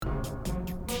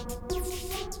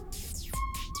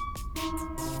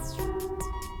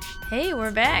Hey,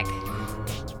 we're back.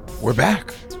 We're back.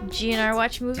 GNR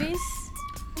Watch Movies.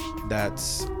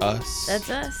 That's us. That's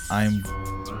us. I'm.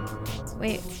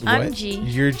 Wait, What? I'm G.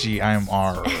 You're G. I'm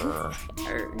R.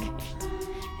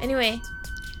 Anyway,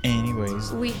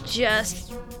 Anyways. we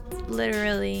just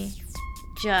literally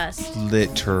finished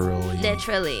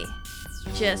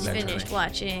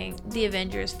watching the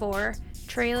Avengers 4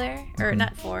 trailer. Or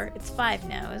not 4, it's 5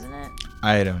 now, isn't it?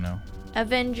 I don't know.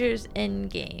 Avengers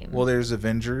Endgame. Well, there's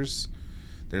Avengers.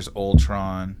 There's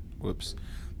Ultron. Whoops.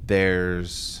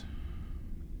 There's.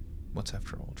 What's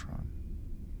after Ultron?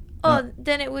 Oh, No.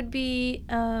 Then it would be.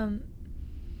 Then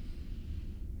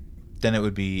it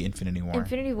would be Infinity War.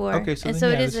 Infinity War. Okay, so, and then, so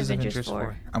yeah, it is this Avengers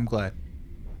 4. I'm glad.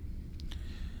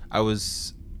 I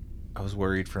was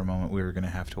worried for a moment we were going to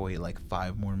have to wait like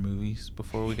 5 more movies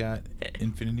before we got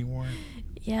Infinity War.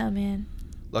 Yeah, man.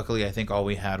 Luckily, I think all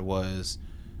we had was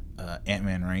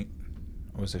Ant-Man, right?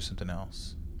 Or was there something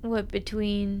else? What,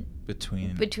 between 3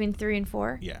 and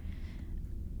 4? Yeah.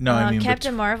 No, I mean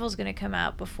Captain Marvel's going to come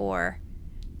out before.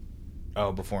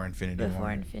 Oh, before Infinity War.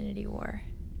 Before Infinity War.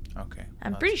 Okay.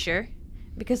 I'm pretty sure,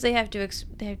 because they have to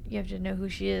you have to know who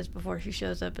she is before she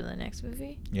shows up in the next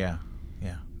movie. Yeah.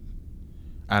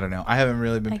 I don't know. I haven't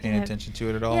really been paying attention to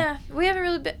it at all. Yeah, we haven't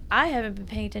really been. I haven't been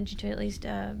paying attention to it, at least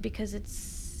because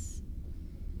it's.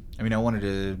 I mean, I wanted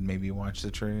to maybe watch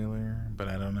the trailer, but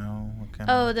I don't know what kind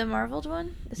of... Oh, the Marveled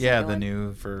one? Yeah, the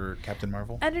new for Captain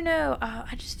Marvel. I don't know.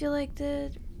 I just feel like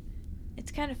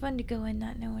it's kind of fun to go in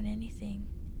not knowing anything.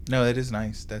 No, it is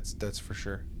nice. That's for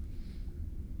sure.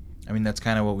 I mean, that's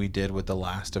kind of what we did with the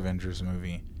last Avengers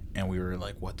movie, and we were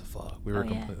like, "What the fuck?" We were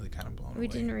completely kind of blown away. We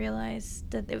didn't realize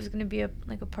that it was going to be a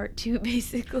part 2,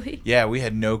 basically. Yeah, we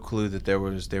had no clue that there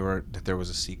was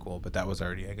a sequel, but that was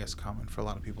already, I guess, common for a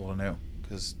lot of people to know,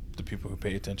 because the people who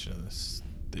pay attention to this,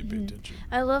 they pay attention.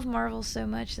 I love Marvel so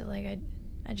much that I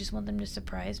just want them to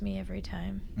surprise me every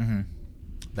time. Mm-hmm.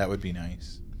 That would be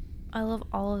nice. I love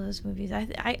all of those movies. I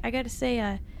got to say,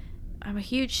 I'm a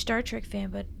huge Star Trek fan,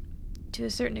 but to a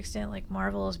certain extent, like,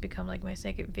 Marvel has become like my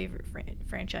second favorite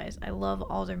franchise. I love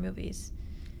all their movies.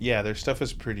 Yeah, their stuff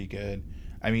is pretty good.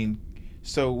 I mean,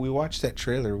 so we watched that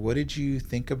trailer. What did you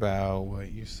think about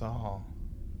what you saw?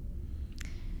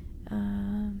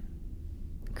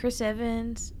 Chris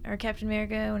Evans, or Captain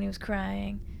America, when he was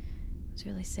crying, it was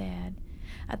really sad.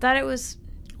 I thought it was...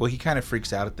 Well, he kind of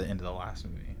freaks out at the end of the last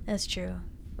movie. That's true.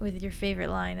 With your favorite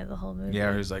line of the whole movie.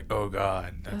 Yeah, he was like, "Oh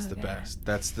God, that's the best."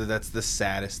 That's the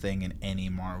saddest thing in any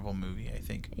Marvel movie, I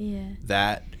think. Yeah.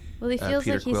 That. Well, he feels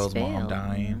Peter like he's Quill's failed. mom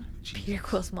dying. Peter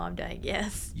Quill's mom dying.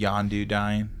 Yes. Yondu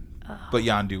dying. Oh. But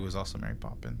Yondu was also Mary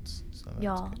Poppins. So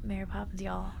y'all, good. Mary Poppins,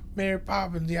 y'all. Mary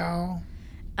Poppins, y'all.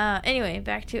 Anyway,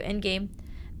 back to Endgame.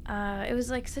 It was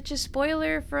like such a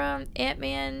spoiler from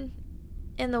Ant-Man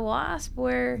and the Wasp,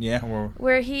 where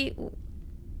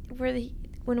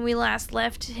when we last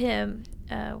left him,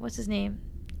 what's his name?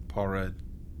 Paul Rudd.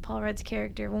 Paul Rudd's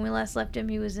character. When we last left him,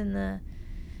 he was in the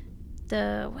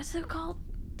what's it called?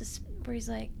 Where he's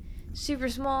like super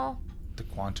small. The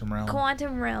quantum realm.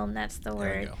 Quantum realm, that's the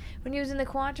word. When he was in the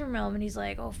quantum realm, and he's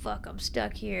like, "Oh fuck, I'm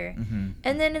stuck here." Mm-hmm.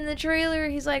 And then in the trailer,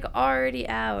 he's like already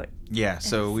out. Yeah,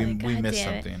 so we missed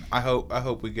something. I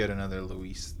hope we get another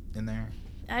Luis in there.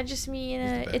 I just mean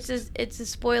it's a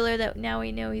spoiler that now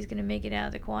we know he's gonna make it out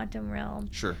of the quantum realm.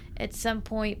 Sure. At some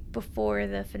point before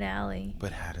the finale.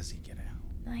 But how does he get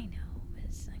out? I know,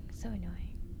 it's like so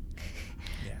annoying.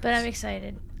 Yeah. But I'm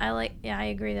excited. I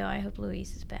agree though. I hope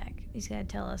Luis is back. He's gonna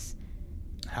tell us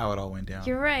how it all went down.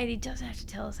 You're right. He does have to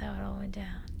tell us how it all went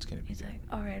down. It's gonna be. He's like,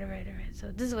 all right.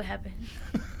 So this is what happened.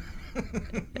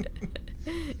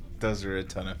 Those are a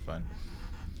ton of fun.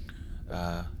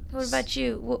 What about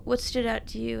you? What stood out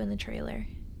to you in the trailer?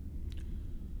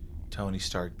 Tony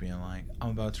Stark being like, "I'm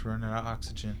about to run out of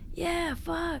oxygen." Yeah,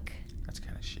 fuck. That's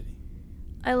kind of shitty.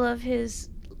 I love his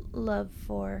love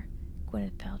for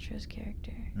Gwyneth Paltrow's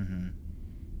character. Mm-hmm.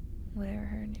 Whatever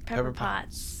her name. Pepper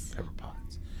Potts. Pepper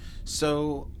Potts.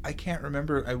 So, I can't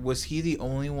remember. Was he the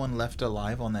only one left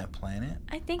alive on that planet?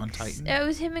 I think on Titan? It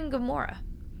was him and Gamora.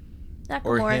 Not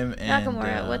Gamora. Or him and... Not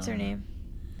Gamora. What's her name?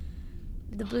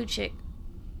 The blue chick.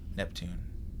 Neptune.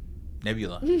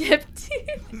 Nebula.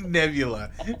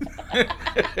 Nebula.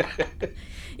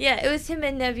 Yeah, it was him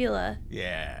and Nebula.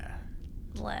 Yeah.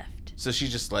 Left. So she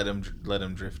just let him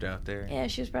drift out there? Yeah,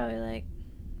 she was probably like...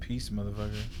 Peace,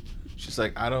 motherfucker. She's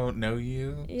like, I don't know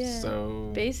you, yeah, so...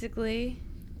 Basically.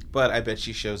 But I bet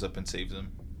she shows up and saves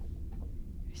him.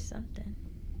 Or something.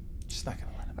 She's not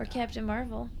gonna let him Or die. Captain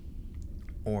Marvel.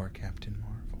 Or Captain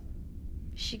Marvel.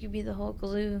 She could be the whole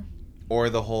glue. Or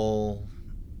the whole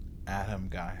Atom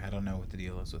guy. I don't know what the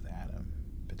deal is with Atom.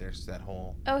 but there's that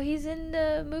whole. Oh, he's in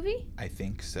the movie? I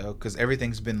think so, because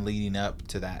everything's been leading up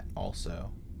to that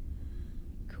also.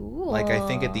 Cool. Like, I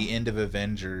think at the end of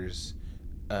Avengers,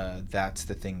 that's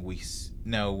the thing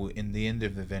no, in the end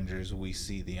of Avengers, we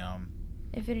see the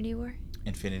Infinity War?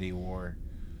 Infinity War.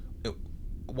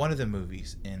 One of the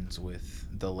movies ends with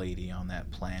the lady on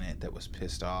that planet that was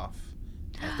pissed off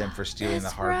at them for stealing the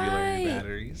Harbulary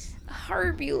batteries.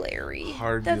 Harbulary.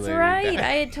 Harbulary That's right. batteries.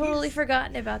 I had totally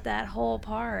forgotten about that whole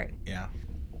part. Yeah.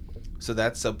 So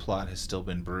that subplot has still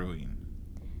been brewing.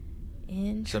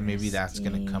 Interesting. So maybe that's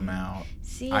going to come out.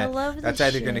 See, I love this. That's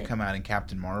either going to come out in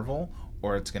Captain Marvel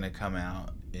or it's going to come out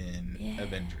in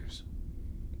Avengers.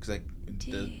 Because like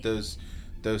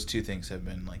those two things have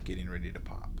been like getting ready to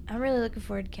pop. I'm really looking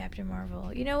forward to Captain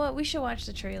Marvel. You know what? We should watch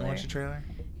the trailer. Watch the trailer?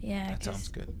 Yeah. That sounds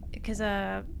good. Because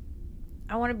I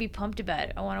want to be pumped about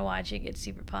it. I want to watch it, get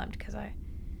super pumped because I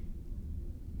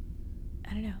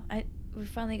don't know. We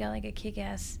finally got like a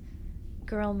kick-ass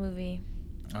girl movie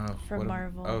from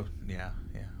Marvel. Yeah.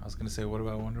 I was gonna say, what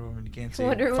about Wonder Woman? You can't say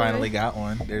Wonder finally Woman. Got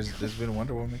one. There's been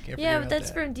Wonder Woman. Can't yeah, but about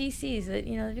that's that. from DC's. That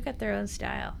they've got their own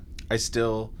style.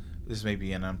 This may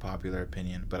be an unpopular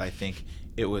opinion, but I think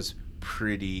it was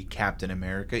pretty Captain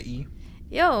America-y.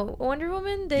 Yo, Wonder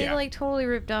Woman, they like totally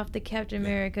ripped off the Captain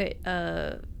America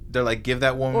They're like, give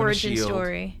that woman origin a shield,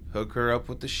 story. Hook her up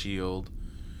with the shield,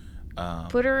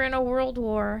 put her in a world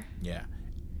war. Yeah,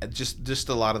 just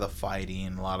a lot of the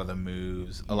fighting, a lot of the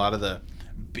moves, a lot of the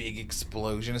big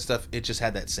explosion and stuff. It just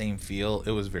had that same feel.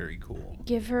 It was very cool.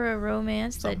 Give her a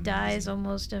romance that dies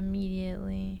almost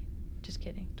immediately. Just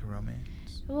kidding. The romance.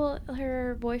 Well,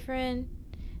 her boyfriend,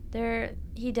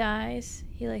 he dies.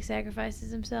 He like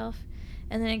sacrifices himself,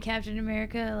 and then in Captain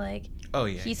America, like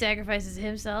he sacrifices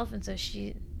himself, and so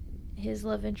his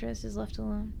love interest is left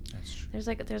alone. That's true.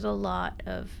 There's a lot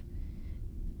of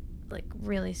like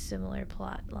really similar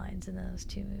plot lines in those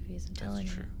two movies. I'm telling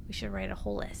you, we should write a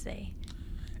whole essay.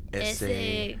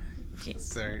 Sorry.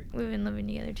 We've been living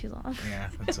together too long. Yeah,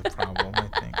 that's a problem, I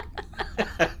think.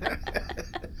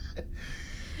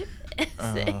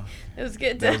 It was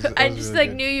good. I just really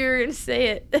knew you were gonna say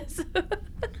it.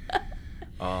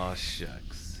 Oh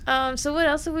shucks. So what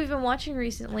else have we been watching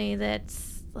recently?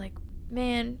 That's like,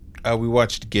 man. We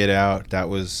watched Get Out. That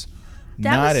was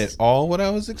not at all what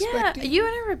I was expecting. Yeah, you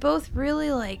and I were both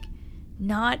really like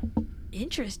not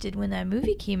interested when that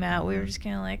movie came out. We were just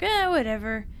kind of like,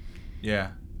 whatever.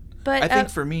 Yeah. But I think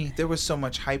for me, there was so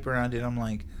much hype around it. I'm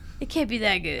like, it can't be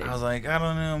that good. I was like, I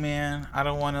don't know, man. I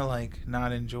don't want to like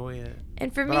not enjoy it.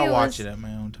 And for but me, I'll watch it at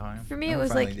my own time. For me, it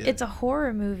was like it's a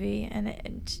horror movie,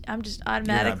 and I'm just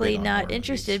automatically not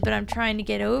interested. But I'm trying to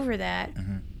get over that.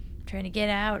 Mm-hmm. I'm trying to get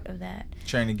out of that.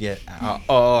 Trying to get out.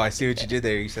 Oh, I see what you did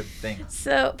there. You said the thing.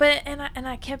 So, but and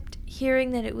I kept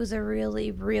hearing that it was a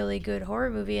really, really good horror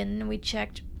movie, and then we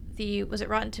checked was it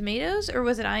Rotten Tomatoes or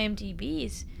was it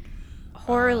IMDb's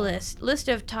horror list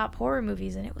of top horror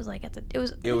movies, and it was like it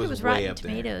was Rotten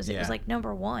Tomatoes. Yeah. It was like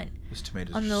number 1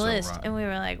 on the list, rotten. And we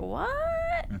were like, what?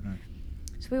 Mm-hmm.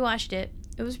 So we watched it.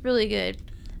 It was really good.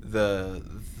 The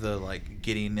like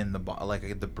getting in the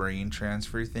brain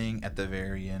transfer thing at the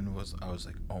very end I was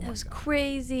like, oh my god, it was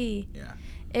crazy. Yeah,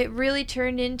 it really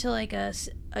turned into like a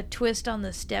twist on the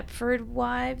Stepford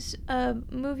Wives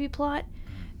movie plot.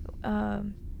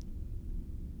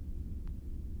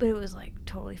 But it was like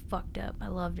totally fucked up. I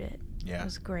loved it. Yeah, it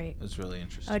was great. It was really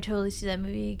interesting. I would totally see that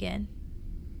movie again.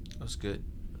 It was good.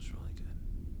 It was really good.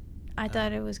 I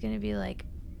thought it was gonna be like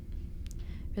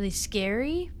really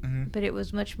scary, but it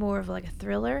was much more of like a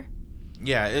thriller.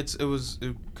 Yeah, it was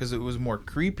because it was more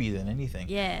creepy than anything.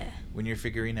 Yeah. When you're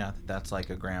figuring out that that's like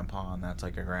a grandpa and that's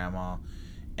like a grandma,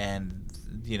 and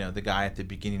the guy at the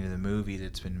beginning of the movie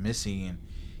that's been missing, and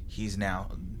he's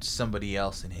now somebody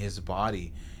else in his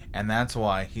body. And that's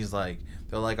why he's like,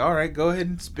 they're like, all right, go ahead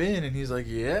and spin. And he's like,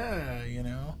 yeah,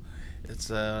 it's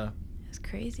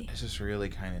crazy. It's just really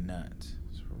kind of nuts.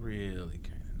 It's really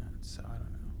kind of nuts. So I don't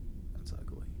know. That's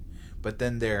ugly. But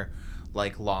then they're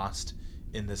like lost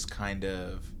in this kind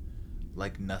of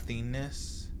like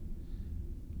nothingness.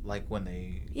 Like when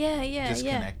they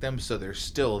disconnect them. So they're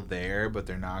still there, but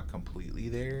they're not completely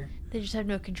there. They just have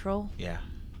no control. Yeah.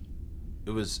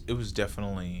 It was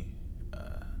definitely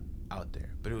out there,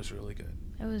 but it was really good.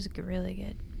 It was really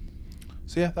good.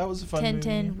 So yeah, that was a fun 10/10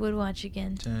 movie. would watch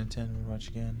again. 10/10 would watch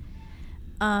again.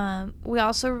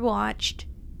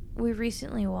 We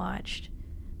recently watched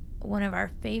one of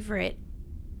our favorite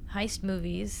heist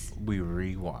movies. We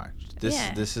rewatched.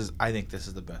 I think this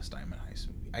is the best Diamond Heist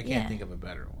movie. I can't think of a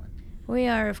better one. We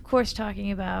are of course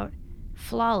talking about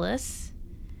Flawless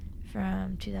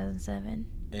from 2007.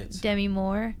 It's Demi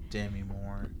Moore. Demi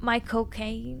Moore. My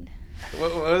cocaine.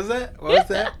 What was that? What was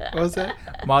that? What was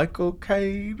that? Michael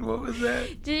Caine. What was that?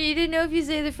 You didn't know if you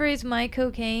say the phrase "my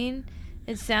cocaine,"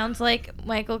 it sounds like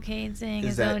Michael Caine saying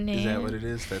his own name. Is that what it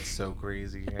is? That's so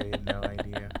crazy. I had no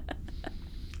idea.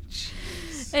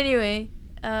 Jeez. Anyway,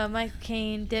 Michael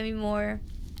Caine, Demi Moore,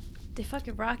 they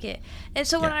fucking rock it. And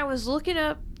so when I was looking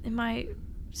up in my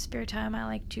spare time, I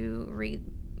like to read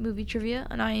movie trivia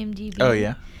on IMDb. Oh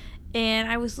yeah.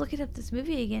 And I was looking up this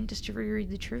movie again just to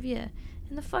reread the trivia.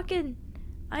 And the fucking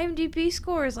IMDb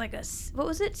score is like what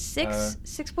was it?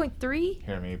 6.3?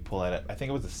 Here, let me pull that up. I think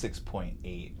it was a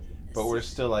 6.8. But we're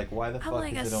still like, why the fuck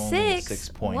like is it a only a 6?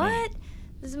 6.8? What?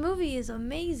 This movie is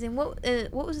amazing. What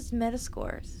was its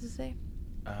Metascore? Does it say?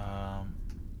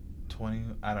 20.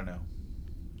 I don't know.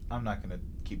 I'm not gonna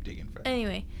keep digging for that.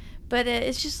 Anyway, but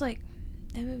it's just like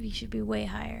that movie should be way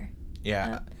higher.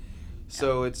 Yeah.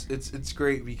 So it's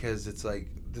great because it's like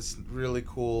this really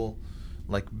cool,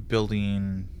 like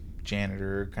building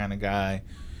janitor kind of guy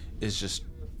is just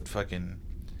fucking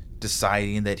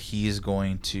deciding that he is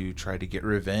going to try to get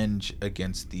revenge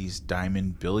against these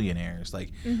diamond billionaires,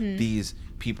 like these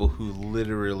people who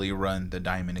literally run the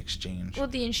diamond exchange. Well,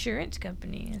 the insurance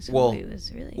company is what he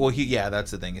was really. Well,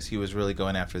 that's the thing, is he was really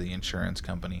going after the insurance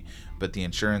company, but the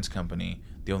insurance company,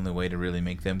 the only way to really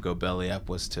make them go belly up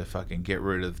was to fucking get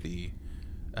rid of the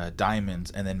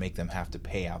diamonds and then make them have to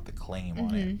pay out the claim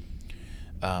on it.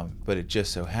 But it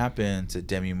just so happens that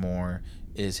Demi Moore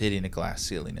is hitting a glass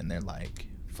ceiling, and they're like,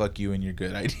 fuck you and your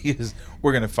good ideas.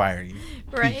 We're going to fire you.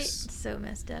 Right? Peace. So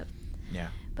messed up. Yeah.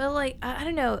 But, like, I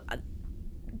don't know.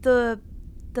 The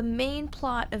main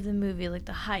plot of the movie, like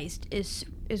the heist,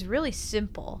 is really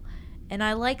simple. And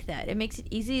I like that. It makes it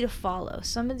easy to follow.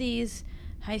 Some of these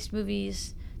heist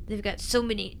movies, they've got so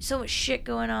much shit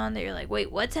going on that you're like,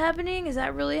 wait, what's happening? Is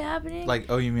that really happening? Like,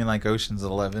 oh, you mean like Ocean's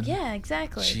 11? Yeah,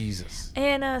 exactly. Jesus.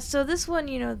 And so this one,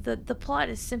 the plot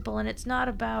is simple, and it's not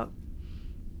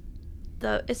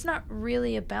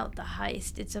really about the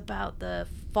heist. It's about the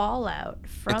fallout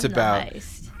from the heist.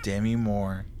 It's about Demi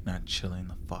Moore not chilling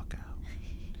the fuck out.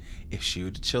 If she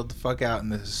would have chilled the fuck out,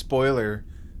 and this is spoiler,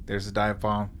 there's a dive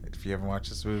bomb. If you ever watch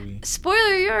this movie,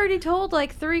 spoiler, you already told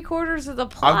like 3/4 of the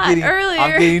plot earlier.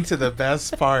 I'm getting to the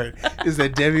best part, is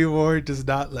that Demi Moore does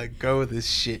not let go of this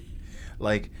shit.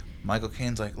 Like, Michael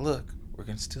Caine's like, look, we're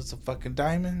gonna steal some fucking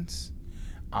diamonds.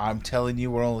 I'm telling you,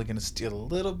 we're only gonna steal a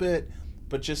little bit,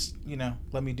 but just,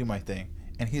 let me do my thing.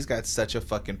 And he's got such a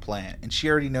fucking plan, and she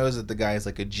already knows that the guy's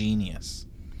like a genius.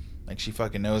 Like, she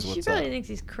fucking knows what's up. She probably thinks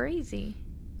he's crazy.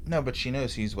 No, but she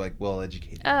knows he's like well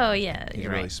educated. Oh yeah, he's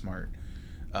you're really right. smart.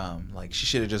 Like, she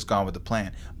should have just gone with the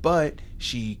plan, but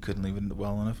she couldn't leave it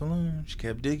well enough alone. She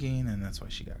kept digging, and that's why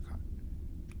she got caught.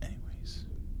 Anyways.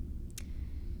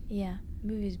 Yeah, the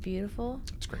movie's beautiful.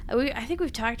 It's great. I think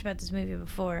we've talked about this movie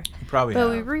before. Probably. But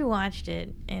we rewatched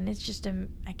it, and it's just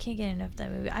I can't get enough of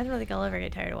that movie. I don't think I'll ever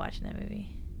get tired of watching that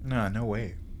movie. No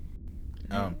way.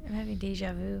 I'm having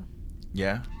deja vu.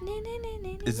 Yeah.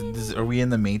 Are we in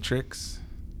the Matrix?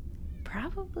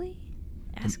 Probably.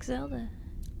 Ask Zelda.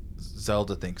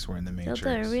 Zelda thinks we're in the Matrix.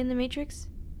 Zelda, are we in the Matrix?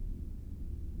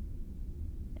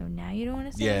 Oh, now you don't want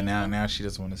to say anything? Now she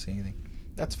doesn't want to say anything.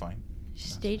 That's fine.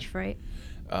 Stage fright.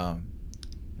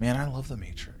 Man, I love the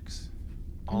Matrix.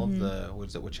 All of the,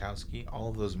 Wachowski? All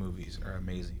of those movies are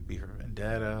amazing. V for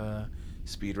Vendetta,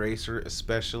 Speed Racer,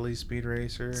 especially Speed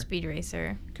Racer. Speed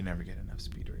Racer. You can never get enough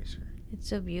Speed Racer. It's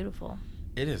so beautiful.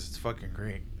 It is. It's fucking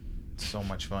great. It's so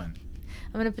much fun.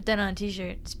 I'm going to put that on a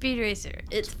t-shirt. Speed Racer.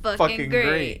 It's fucking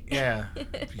great. Yeah.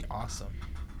 It'd be awesome.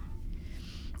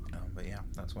 But yeah,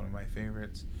 that's one of my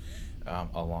favorites.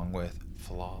 Along with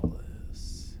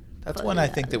Flawless. That's one I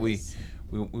think that we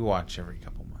watch every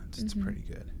couple months. It's pretty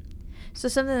good. So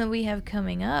something that we have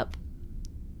coming up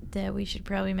that we should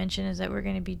probably mention is that we're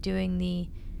going to be doing the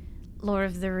Lord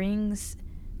of the Rings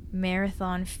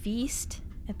marathon feast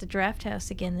at the Draft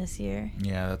House again this year.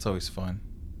 Yeah, that's always fun.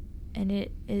 And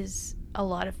it is a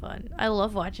lot of fun. I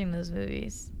love watching those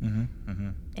movies.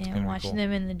 And watching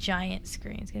them in the giant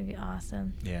screen. It's going to be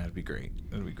awesome. Yeah, it'd be great.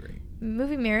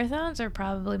 Movie marathons are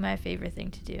probably my favorite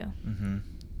thing to do.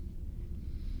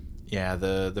 Yeah,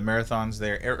 the marathons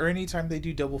there, or anytime they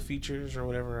do double features or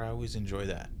whatever, I always enjoy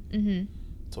that.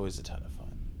 It's always a ton of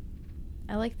fun.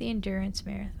 I like the endurance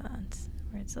marathons,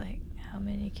 where it's like, how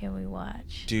many can we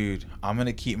watch? Dude, I'm going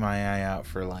to keep my eye out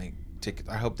for, like, tickets.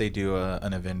 I hope they do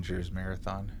an Avengers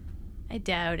marathon. I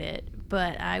doubt it,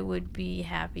 but I would be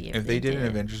happy if they did an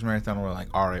Avengers marathon. We're like,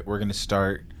 all right, we're going to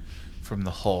start from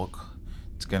the Hulk.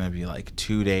 It's going to be like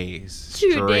 2 days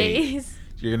straight. 2 days.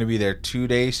 You're going to be there 2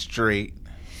 days straight.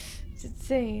 It's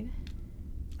insane.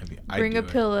 Bring a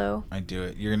pillow. I do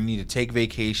it. You're gonna need to take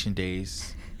vacation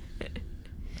days.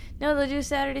 No, they'll do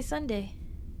Saturday, Sunday.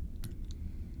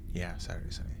 Yeah,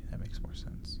 Saturday, Sunday. That makes more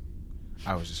sense.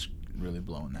 I was just really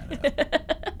blowing that up.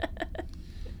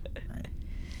 Right.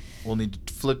 We'll need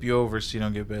to flip you over so you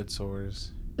don't get bed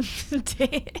sores.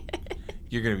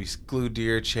 You're gonna be glued to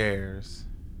your chairs.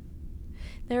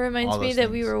 That reminds me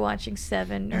that we were watching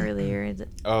Seven earlier.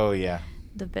 Oh yeah.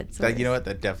 The bed sores. You know what?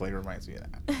 That definitely reminds me of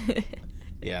that.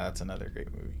 Yeah, that's another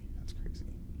great movie. That's crazy.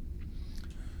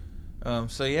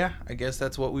 So yeah, I guess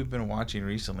that's what we've been watching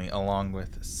recently, along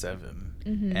with Seven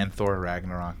and Thor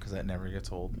Ragnarok, because that never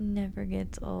gets old. Never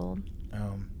gets old.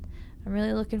 I'm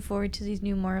really looking forward to these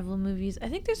new Marvel movies. I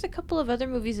think there's a couple of other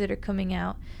movies that are coming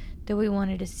out that we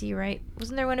wanted to see, right?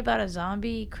 Wasn't there one about a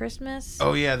zombie Christmas?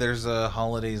 Oh yeah, there's a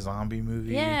holiday zombie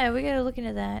movie. Yeah, we gotta look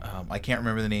into that. I can't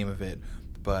remember the name of it,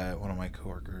 but one of my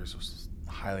coworkers was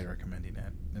highly recommending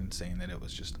it and saying that it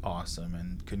was just awesome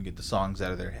and couldn't get the songs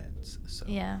out of their heads. So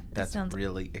yeah, that's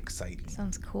really exciting.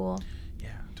 Sounds cool. Yeah,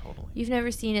 totally. You've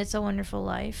never seen It's a Wonderful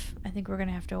Life? I think we're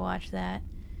gonna have to watch that.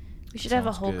 We should have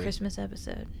a whole good. Christmas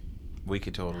episode. We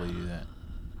could totally do that.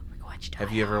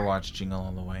 Have you ever watched Jingle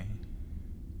All the Way?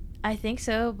 I think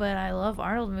so, but I love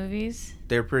Arnold movies.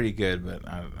 They're pretty good, but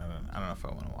I don't know if I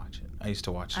want to watch it. I used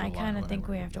to watch it a lot. I kind of think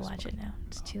we have to watch it now.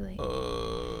 It's too late.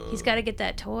 He's got to get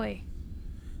that toy.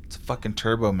 It's a fucking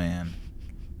Turbo Man.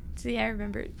 See, I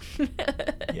remembered.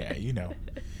 Yeah, you know.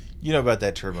 You know about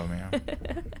that Turbo Man.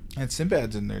 And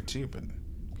Sinbad's in there too, but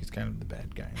he's kind of the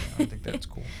bad guy now. I think that's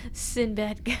cool.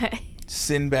 Sinbad guy.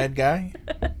 Sinbad guy?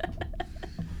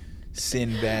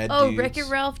 Sinbad Oh, dudes. Wreck-It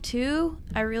Ralph 2?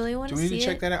 I really want to see it. Do we need to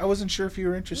check that out? I wasn't sure if you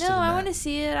were interested in that. No, I want to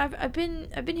see it. I've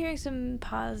been hearing some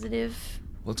positive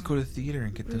Let's go to the theater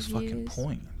and get reviews. those fucking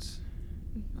points.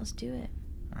 Let's do it.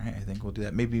 All right, I think we'll do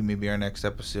that. Maybe our next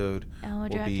episode will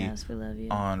be we love you.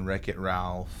 on Wreck-It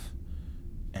Ralph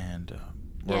and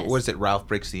yes. what is it? Ralph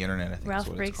Breaks the Internet, I think.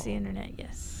 Ralph Breaks the Internet,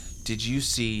 yes. Did you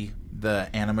see the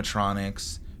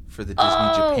animatronics for the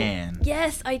Disney Japan?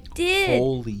 Yes, I did.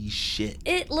 Holy shit.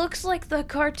 It looks like the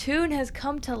cartoon has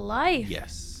come to life.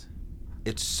 Yes.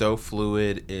 It's so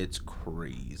fluid, it's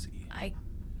crazy.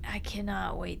 I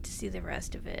cannot wait to see the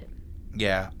rest of it.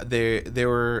 Yeah, they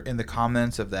were in the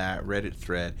comments of that Reddit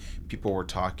thread. People were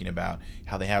talking about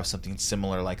how they have something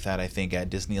similar like that, I think, at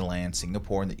Disneyland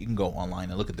Singapore, and that you can go online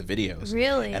and look at the videos.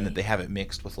 Really? And that they have it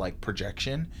mixed with like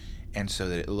projection, and so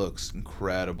that it looks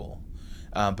incredible.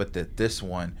 But that this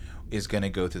one is going to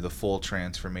go through the full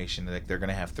transformation. Like they're going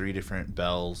to have 3 different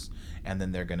bells, and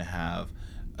then they're going to have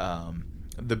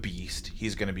the Beast.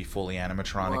 He's going to be fully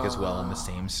animatronic as well in the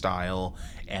same style,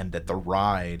 and that the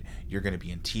ride, you're going to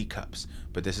be in teacups.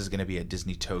 But this is going to be at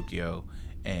Disney Tokyo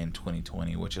in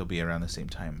 2020, which will be around the same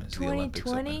time as the Olympics.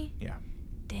 2020? Yeah.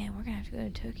 Damn, we're going to have to go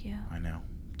to Tokyo. I know.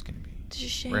 It's going to be. It's a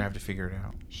shame. We're going to have to figure it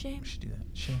out. Shame. We should do that.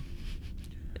 Shame.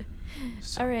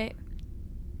 All right.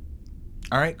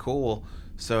 All right, cool.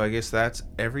 So I guess that's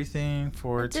everything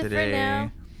for that's today. It for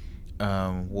now.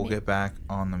 We'll get back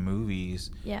on the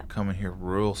movies. Yeah. Coming here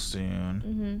real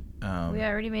soon. We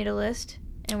already made a list,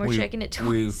 and we're checking it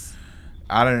twice.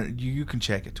 You can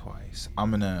check it twice.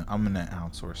 I'm gonna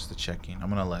outsource the checking. I'm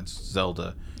gonna let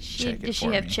Zelda check it for me. Does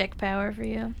she have check power for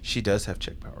you? She does have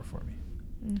check power for me.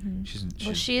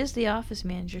 Well, she is the office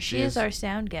manager. She is our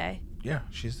sound guy. Yeah,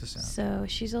 she's the sound. So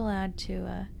she's allowed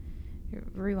to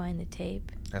rewind the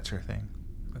tape. That's her thing.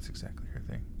 That's exactly her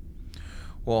thing.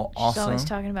 Well, she's awesome. always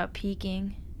talking about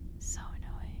peaking. So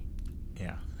annoying.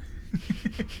 Yeah.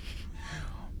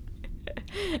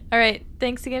 All right.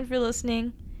 Thanks again for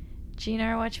listening.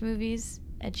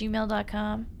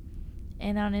 GNRWatchMovies@gmail.com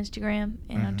and on Instagram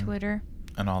and on Twitter.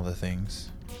 And all the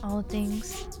things. All the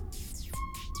things.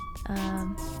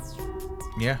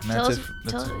 Yeah, and that's it.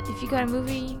 If you got a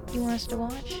movie you want us to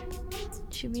watch,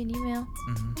 shoot me an email.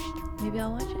 Maybe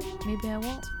I'll watch it. Maybe I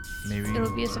won't. Maybe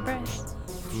it'll be a surprise.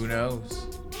 Who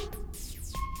knows?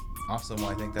 Awesome.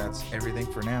 Well, I think that's everything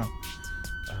for now.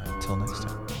 Until next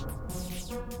time.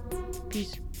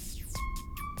 Peace.